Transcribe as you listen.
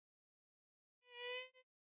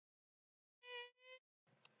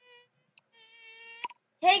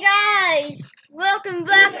Hey guys! Welcome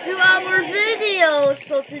back to our video!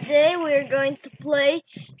 So today we're going to play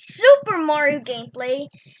Super Mario gameplay.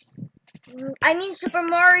 Super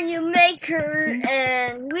Mario Maker,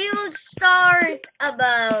 and we will start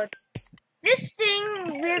about this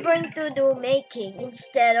thing we're going to do making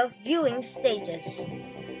instead of viewing stages.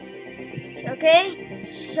 Okay?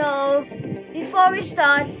 So before we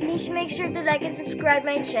start, please make sure to like and subscribe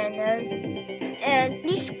my channel. And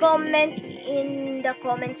please comment in the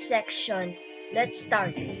comment section. Let's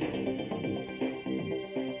start.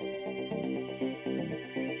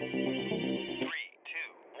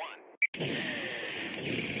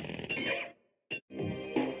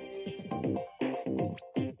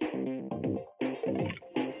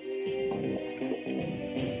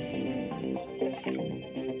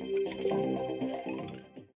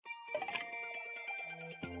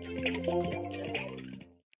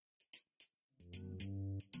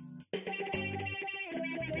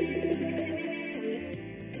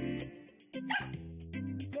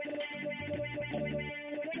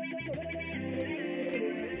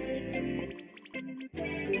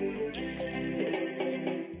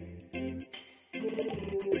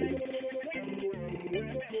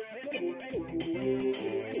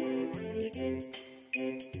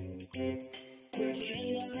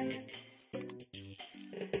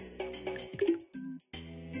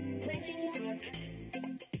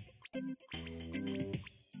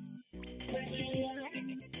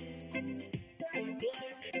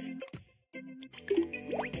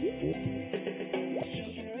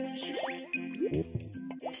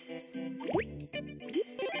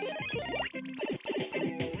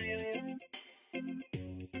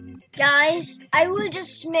 Guys, I will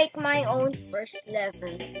just make my own first level.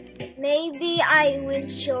 Maybe I will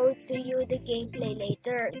show to you the gameplay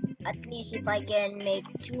later, at least if I can make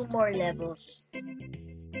 2 more levels.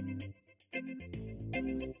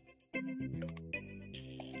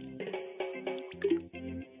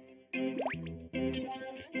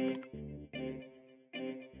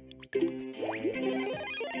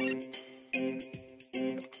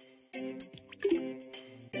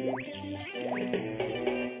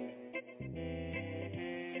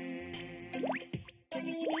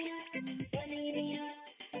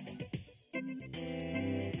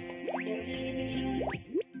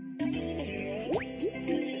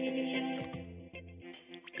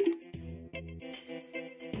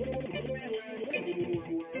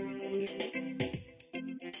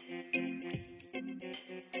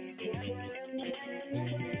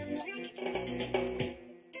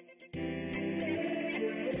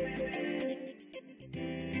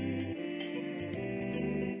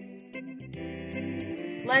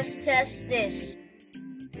 Let's test this.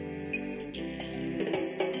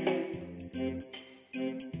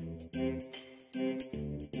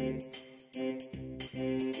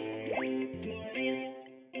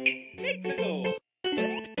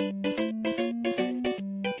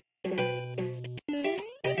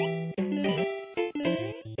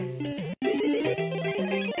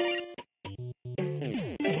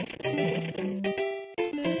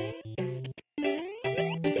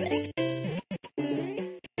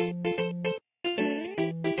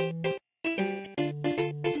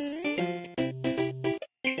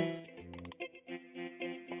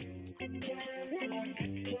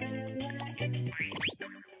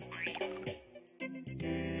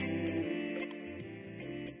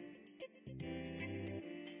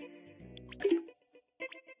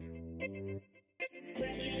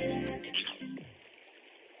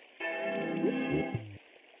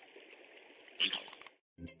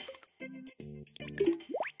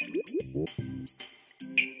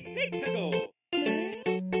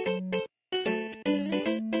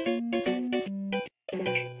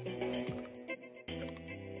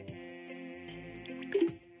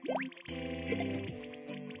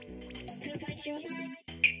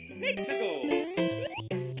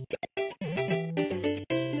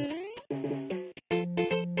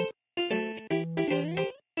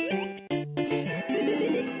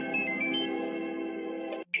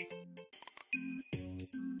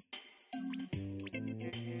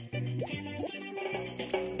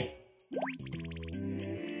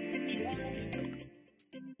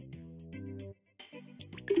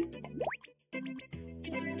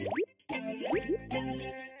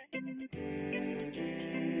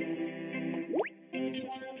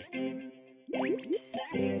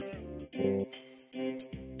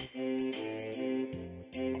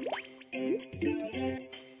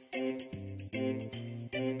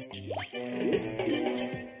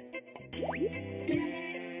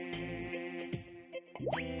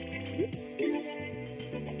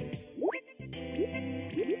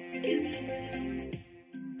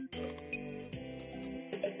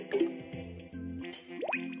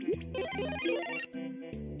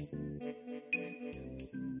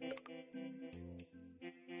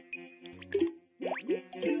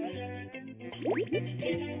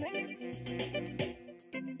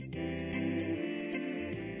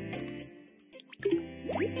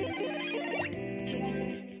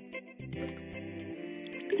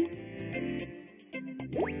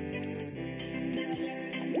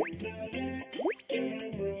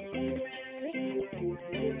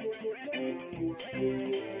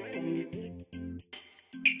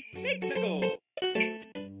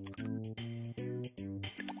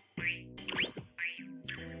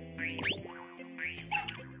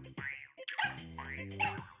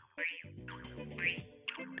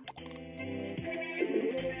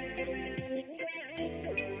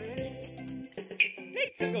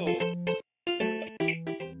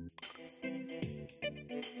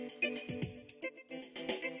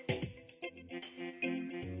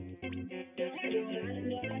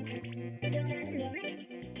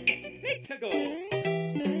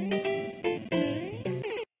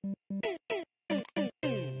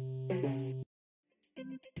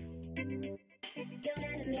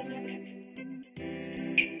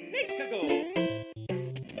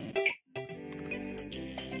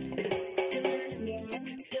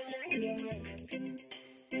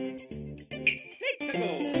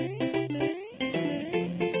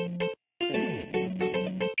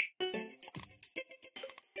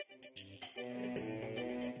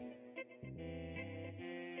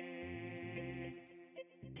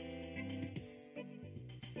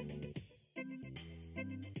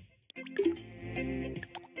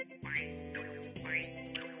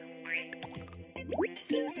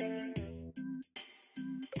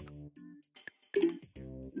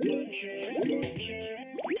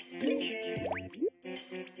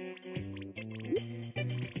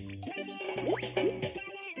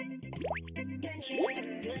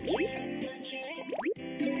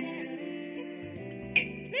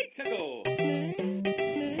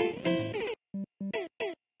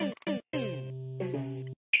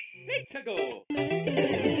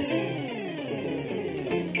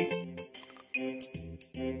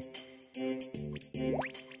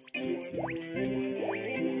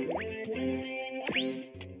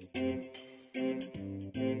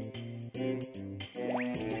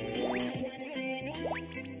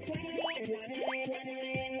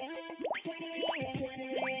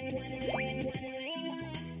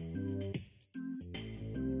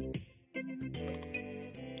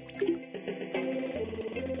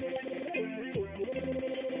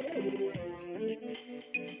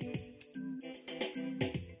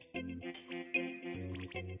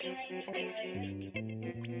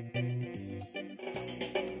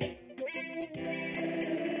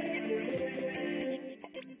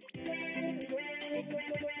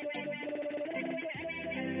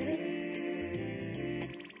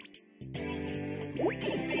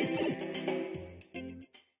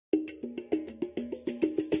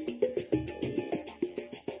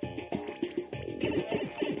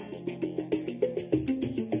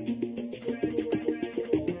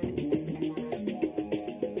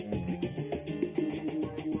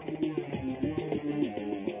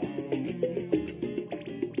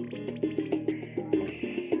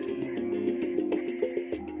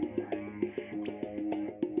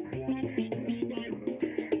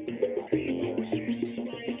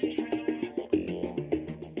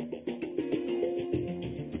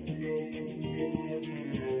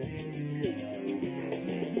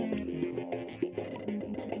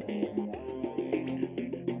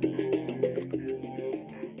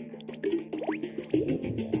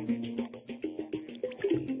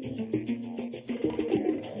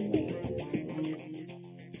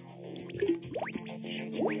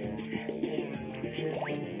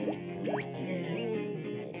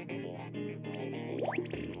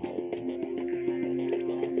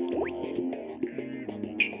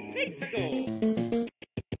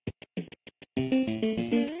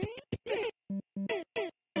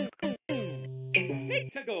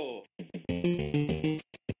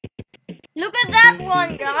 Look at that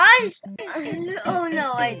one, guys! Oh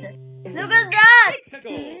no, I did. Look at that!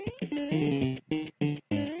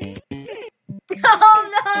 Oh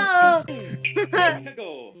no!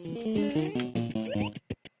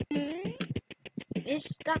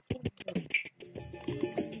 It's stuck in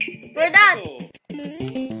for that!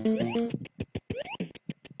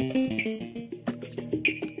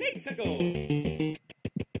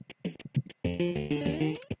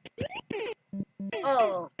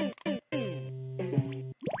 Oh.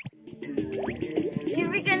 Here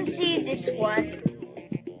we can see this one.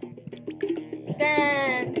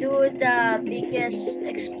 Then do the biggest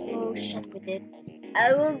explosion with it.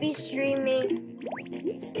 I will be streaming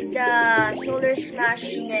the Solar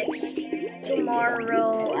Smash next.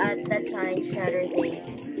 tomorrow at that time, Saturday.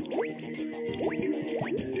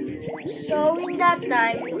 So in that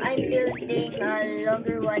time, I'm building a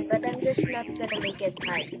longer one, but I'm just not gonna make it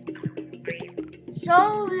high.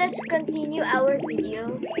 So let's continue our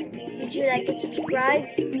video. Did you like it? Subscribe.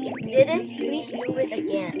 If you didn't, please do it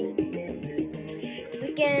again.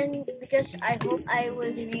 Because I hope I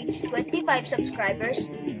will reach 25 subscribers,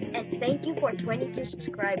 and thank you for 22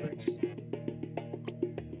 subscribers.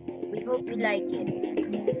 We hope you like it.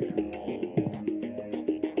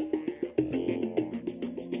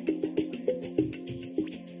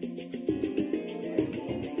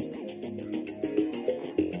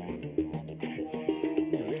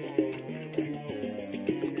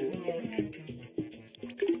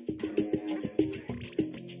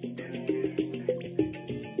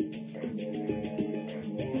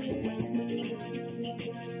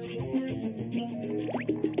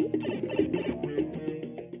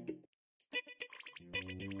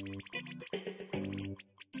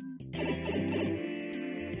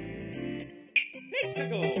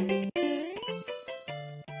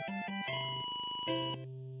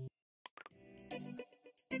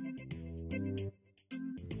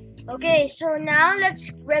 Okay, so now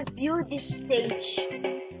let's review this stage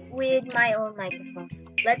with my own microphone.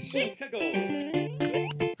 Let's see.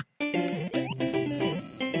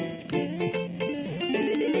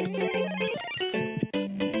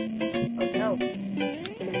 Oh no.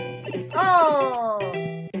 Oh!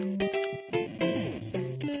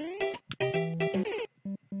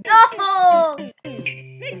 No!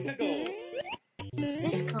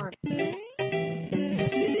 This can't.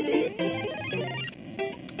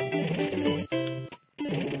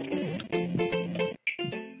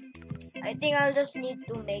 I think I'll just need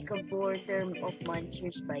to make a border of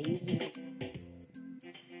monsters by using it.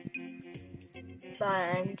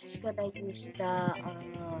 But I'm just gonna use the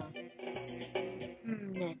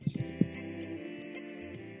let's see.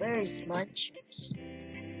 Where is monsters?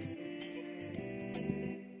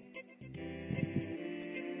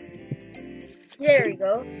 There we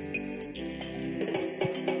go.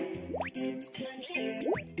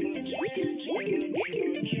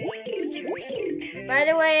 By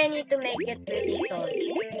the way, I need to make it pretty tall.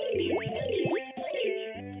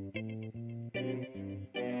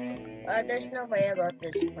 There's no way about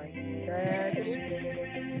this part.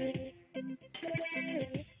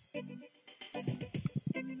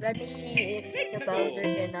 Let me see if the Bowser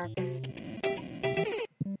cannot.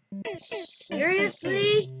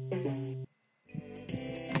 Seriously?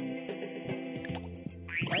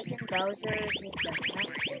 Why can Bowser make that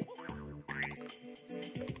happen?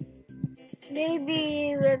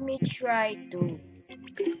 Maybe let me try to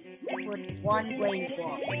put one-way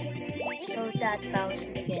walk so that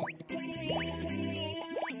Bowser can.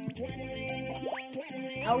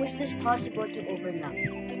 How is this possible to overlap?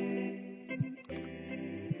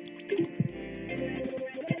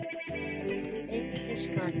 Maybe this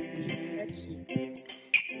can't be. Let's see.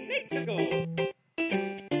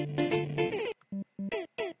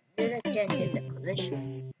 Then I can get the collision.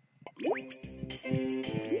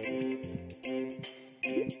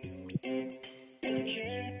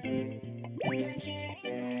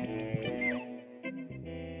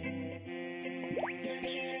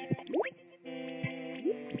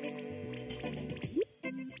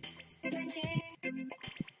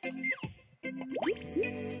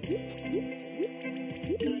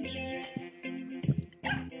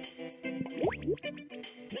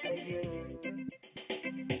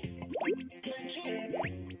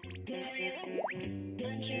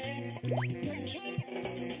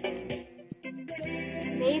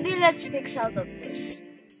 Maybe let's fix out of this.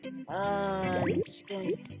 I'm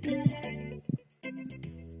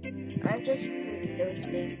just put those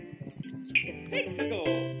things.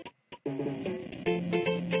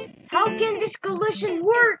 How can this collision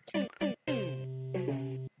work?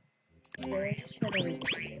 We're just gonna do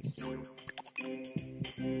this.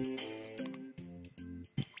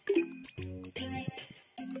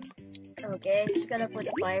 Okay, just gonna put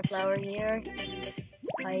a fire flower here.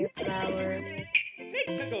 Fire flower.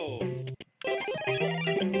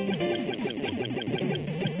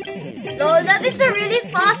 Lol, that is a really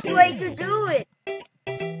fast way to do it.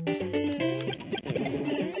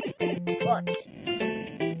 What?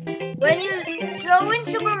 In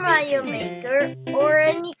Super Mario Maker or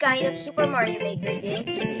any kind of Super Mario Maker game,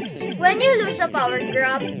 when you lose a power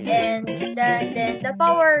grab, then the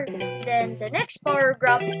next power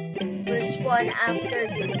grab will spawn after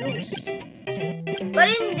you lose. But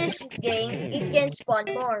in this game, it can spawn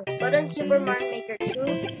more. But on Super Mario Maker 2,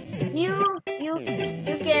 you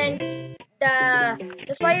can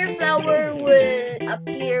the fire flower will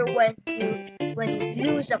appear when you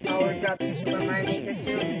lose a power drop in Super Mario Maker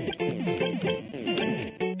 2.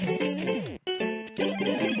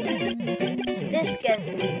 This can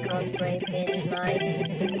be caused by many lives.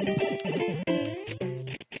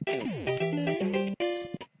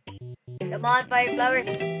 Come on, fire flower,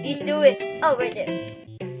 please do it. Oh, right there.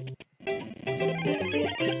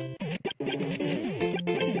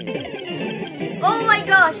 Oh my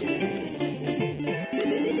gosh!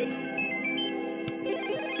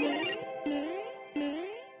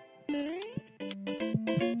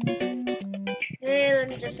 Hey, let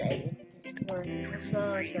me just edit this one.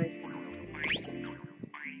 So sorry.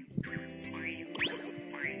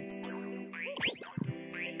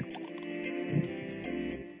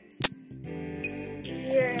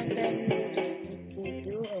 Here, and then you just need to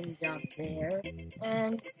do and jump there.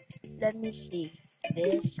 And let me see.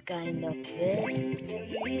 This, kind of this,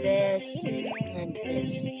 and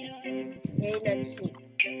this. Okay, let's see.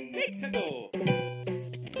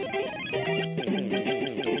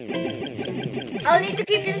 I'll need to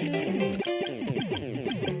keep this.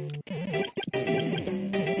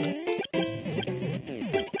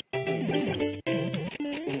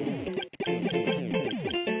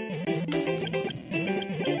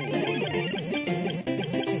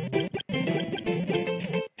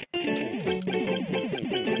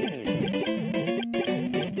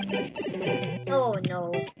 Oh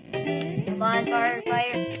no. Come on, fire.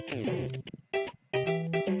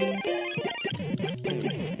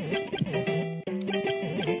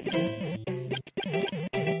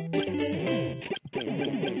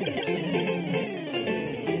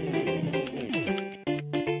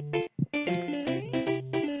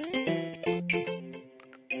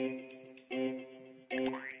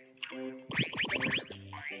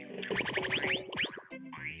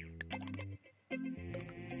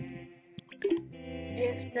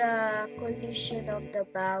 If the collision of the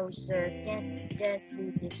Bowser can't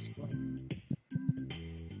do this one.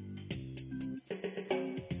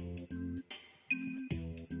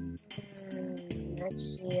 Let's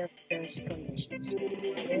see if there's collisions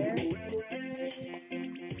here.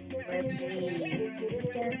 Let's see if we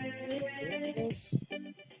can do this.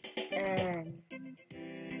 And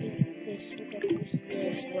if this, we can use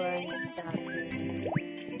this one.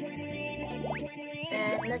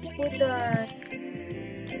 And let's put the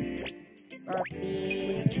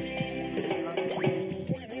puppy.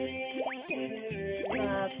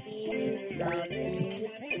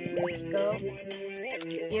 Let's go.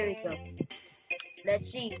 Here we go. Let's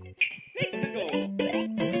see.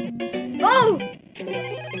 Oh!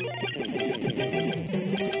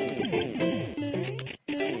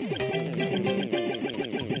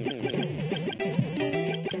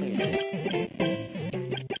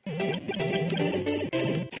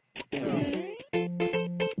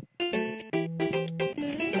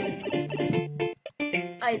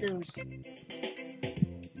 I lose.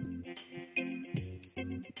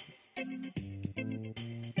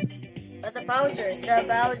 But the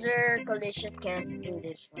Bowser collision can't do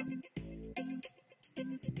this one.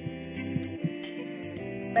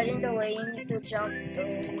 But in the way, you need to jump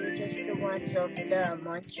only just the ones of the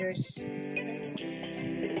munchers.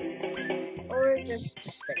 Or just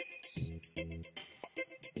like this.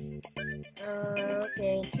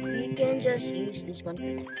 Okay, you can just use this one.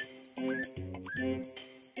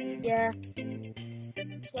 Yeah.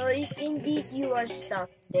 So if indeed you are stuck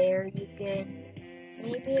there, you can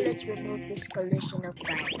maybe let's remove this collision of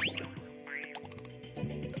Bowser.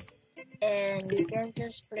 And you can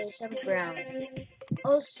just place some ground.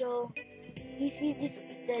 Also, if you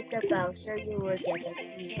defeated the Bowser, you will get a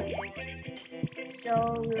key.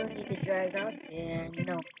 So we'll need to drag up and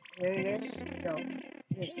no, here it is. Go.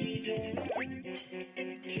 Yes.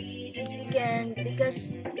 If you can,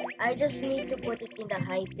 because I just need to put it in the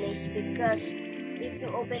high place, because if you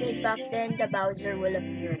open it back, then the Bowser will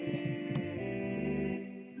appear again.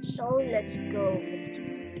 So let's go.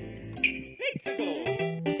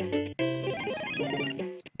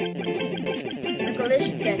 The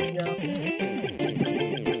collision can't go.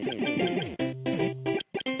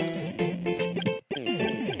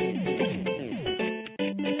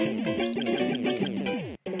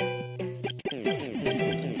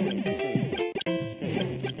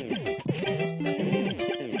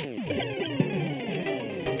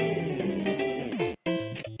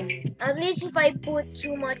 At least if I put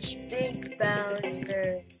too much big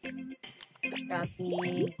Bowser,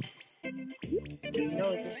 copy.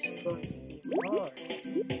 No, this is going to be hard.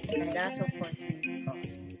 And that's a fun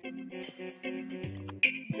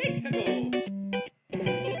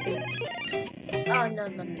Oh, no.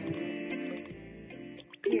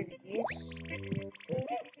 Here it is.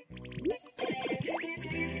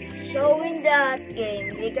 So in that game,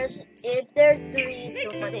 because if there are three,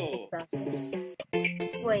 too much process.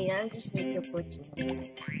 Wait, I just need to put some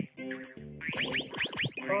things.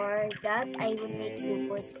 For that, I will need to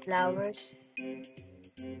put flowers.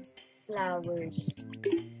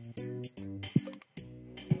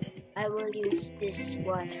 I will use this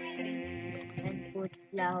one and put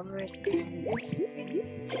flowers in this.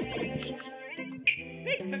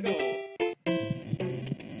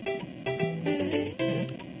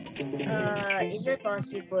 Is it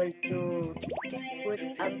possible to put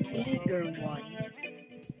a bigger one?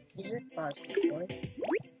 Is it possible?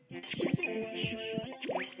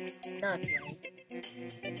 Not right.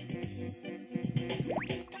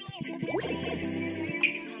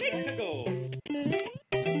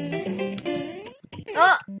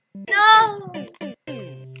 Oh no!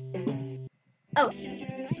 Oh,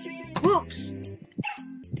 whoops!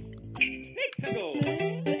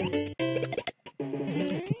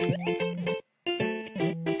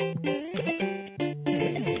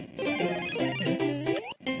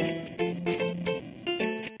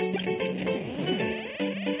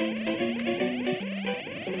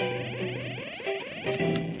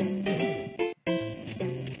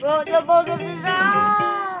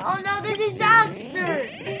 Oh no, the disaster!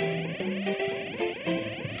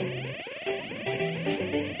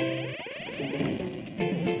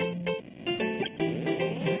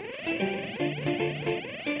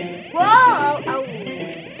 Whoa! Oh.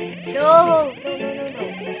 No!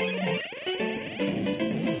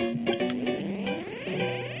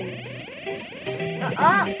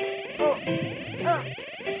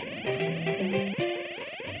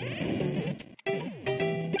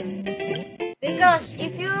 Because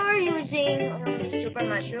if you're using Super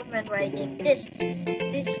Mushroom and riding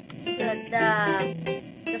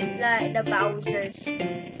the Bowser's,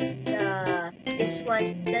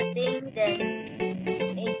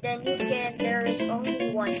 then you can. There is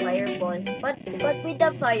only one fireball, but with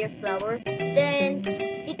the fire flower, then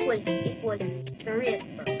it will triple.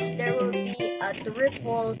 There will be a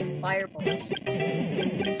triple fireballs.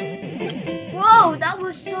 Whoa, that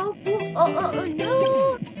was so cool! Oh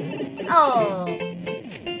no! Oh.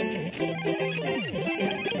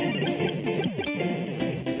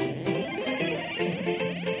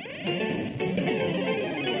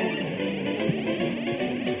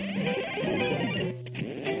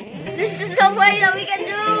 This is the way that we can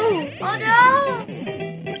do! Oh no!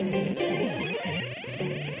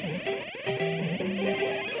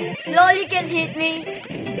 Lolly can't hit me.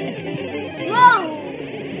 Whoa!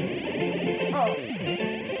 Oh.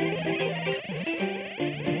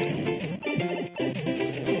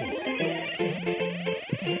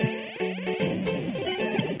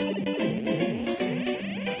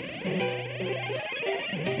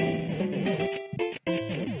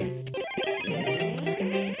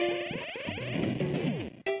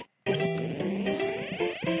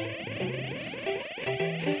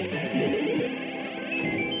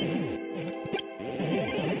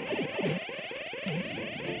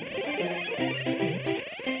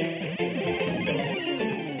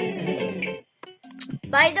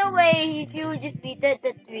 By the way, if you defeated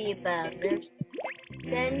the 3 Bowsers,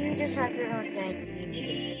 then you just have your own giant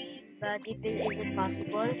PvP. But if it isn't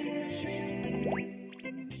possible,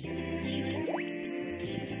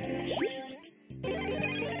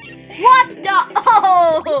 what the?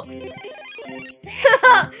 Oh!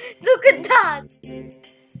 Look at that!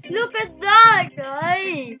 Look at that,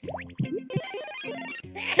 guys!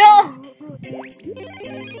 No!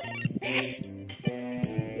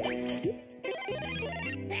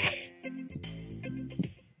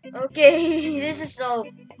 Okay, this is so.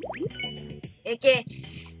 Okay,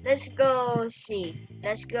 let's go see.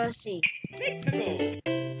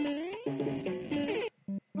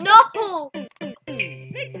 No!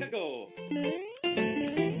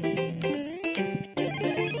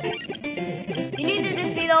 You need to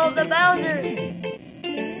defeat all the Bowsers.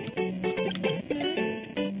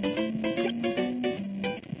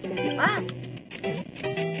 Ah.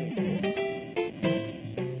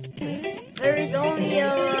 There is only a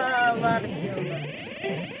lot of kills.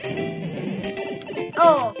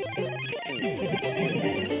 Oh.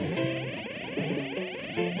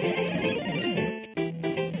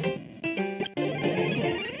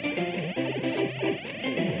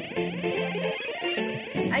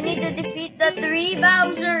 I need to defeat the 3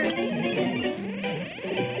 Bowsers.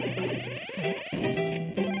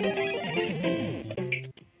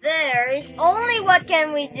 There is only what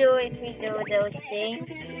can we do if we do those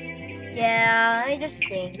things. Yeah, I just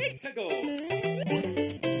think.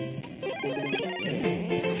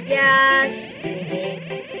 Yes, really.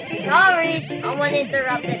 Sorry, someone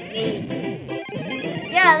interrupted me.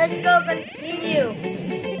 Yeah, let's go continue.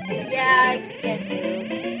 Yeah, I can do.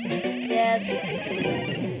 Yes.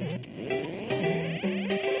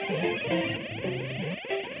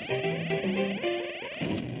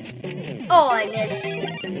 Oh, I missed.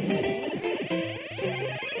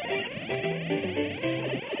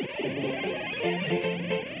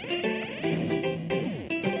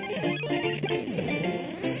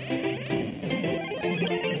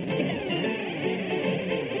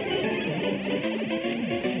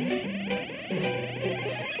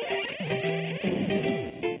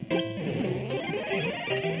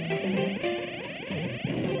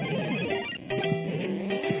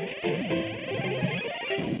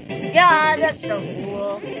 Yeah, that's so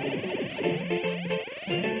cool.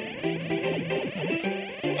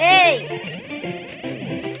 Hey!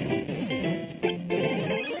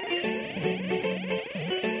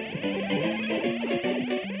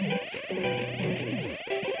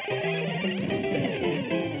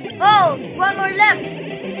 Oh, one more left.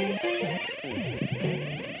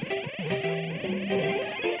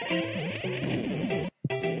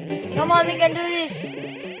 Come on, we can do this.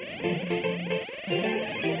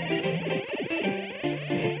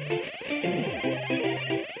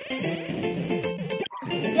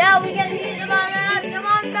 Yeah, we can hit him on that. Come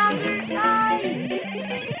on, Bowser. Die.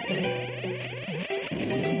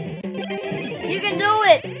 You can do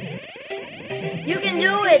it. You can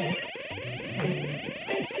do it.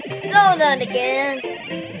 No, not again.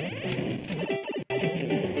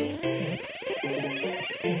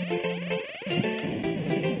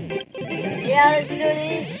 Yeah, let's do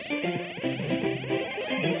this.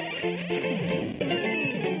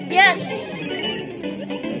 Yes.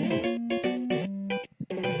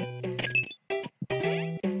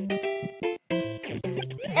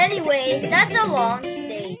 Anyways, that's a long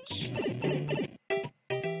stage.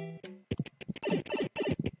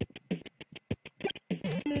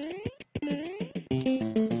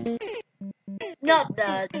 Not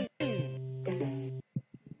that.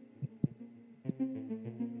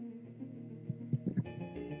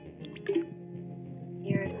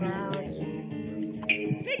 Here it goes.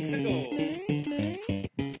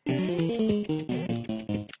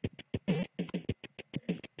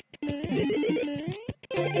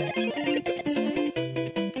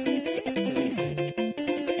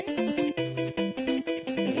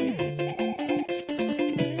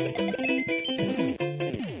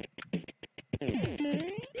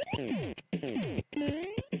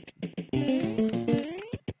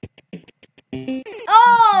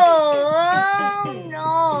 Oh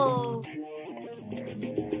no!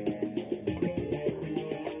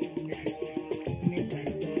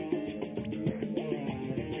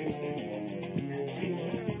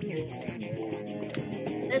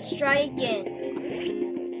 Let's try again.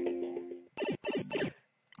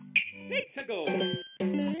 Let's go.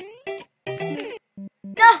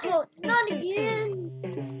 No, not again.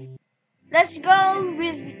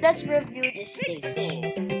 Let's review this stage.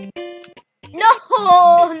 No,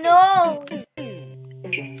 no.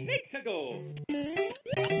 Let's go.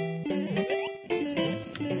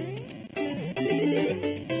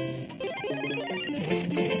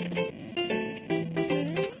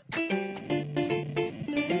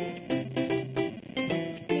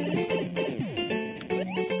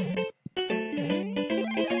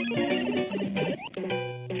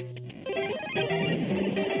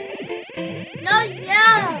 No,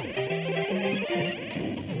 yeah.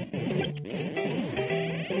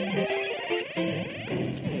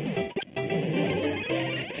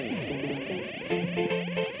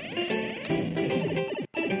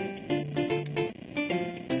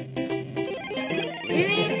 You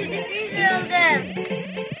need to defeat all them.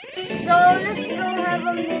 So let's go have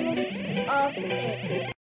a minute of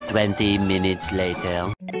it. 20 minutes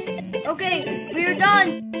later. Okay, we're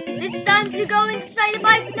done. It's time to go inside the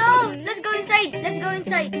bike. No, let's go inside. Let's go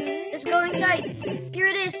inside. Let's go inside. Here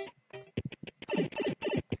it is.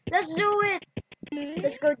 Let's do it.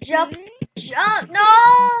 Let's go jump. Jump. No.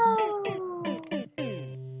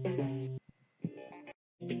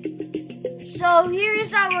 So here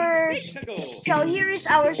is our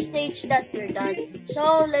stage that we're done.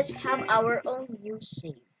 So let's have our own new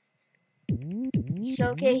save. So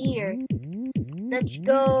okay, here. Let's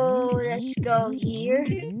go here.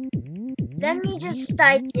 Let me just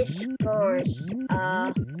type this course.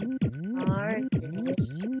 Hardest.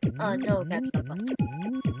 Oh no, that's not possible.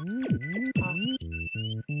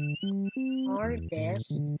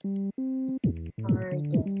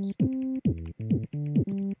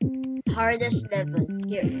 Hardest level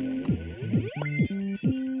here.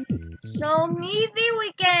 So maybe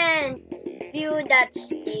we can view that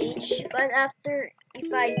stage, but after if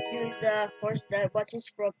if I do the course that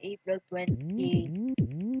watches from April 23.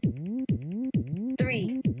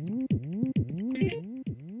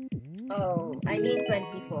 Oh, I mean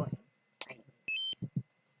 24.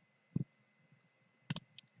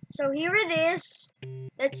 So here it is.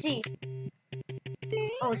 Let's see.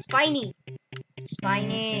 Oh, Spiny.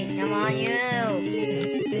 Spiny, come on you.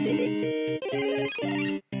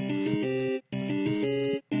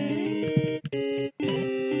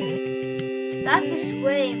 That is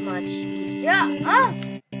way much easier. Ah!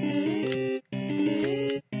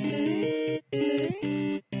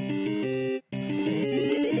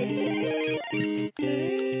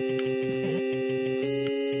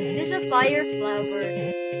 This is a fire flower,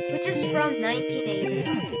 which is from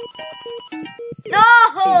 1989. No!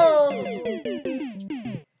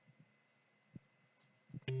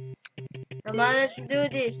 Come on, let's do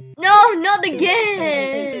this. No, not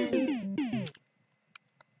again!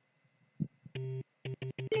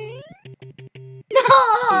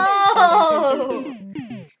 No!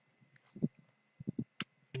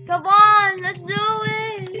 Come on, let's do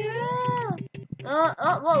it! Yeah!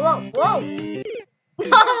 Whoa, whoa!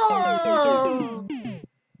 No!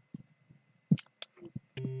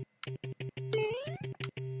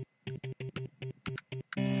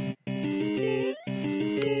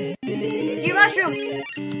 Your mushroom!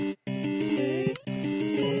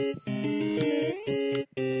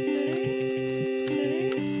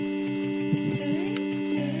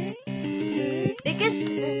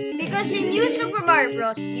 Because in New Super Mario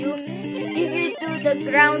Bros. If you do the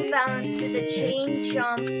ground pound to the chain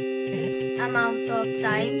jump amount of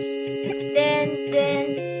times, then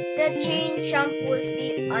the chain jump will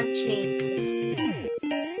be unchained.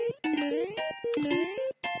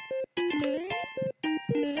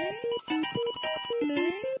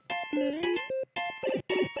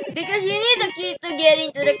 Because you need a key to get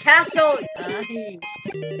into the castle. Nice.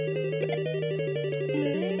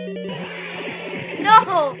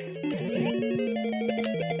 No!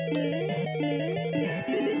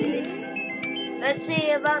 Let's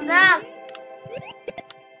see about that.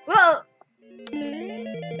 Whoa!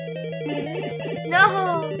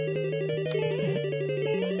 No!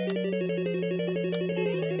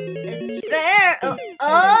 It's fair.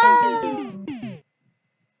 Oh!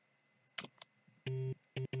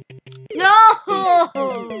 No!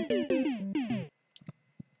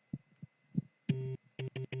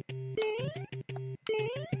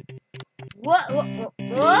 What? What?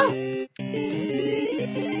 Whoa!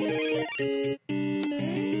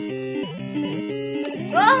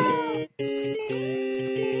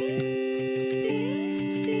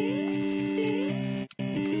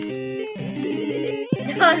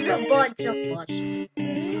 There's a bunch of mushrooms.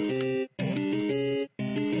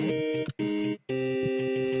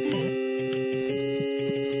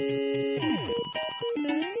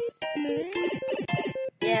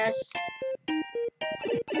 Yes.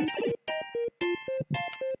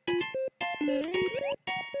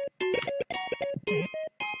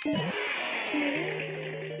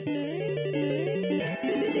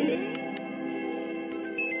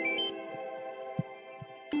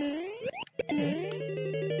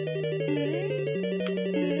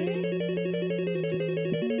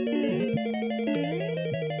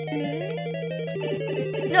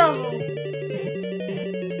 No.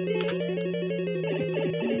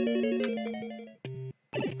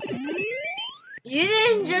 You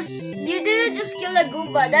didn't just kill a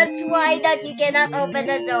Goomba. That's why that you cannot open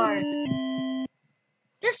the door.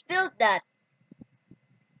 Just build that.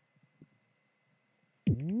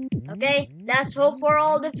 Okay, that's all for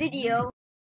all the video.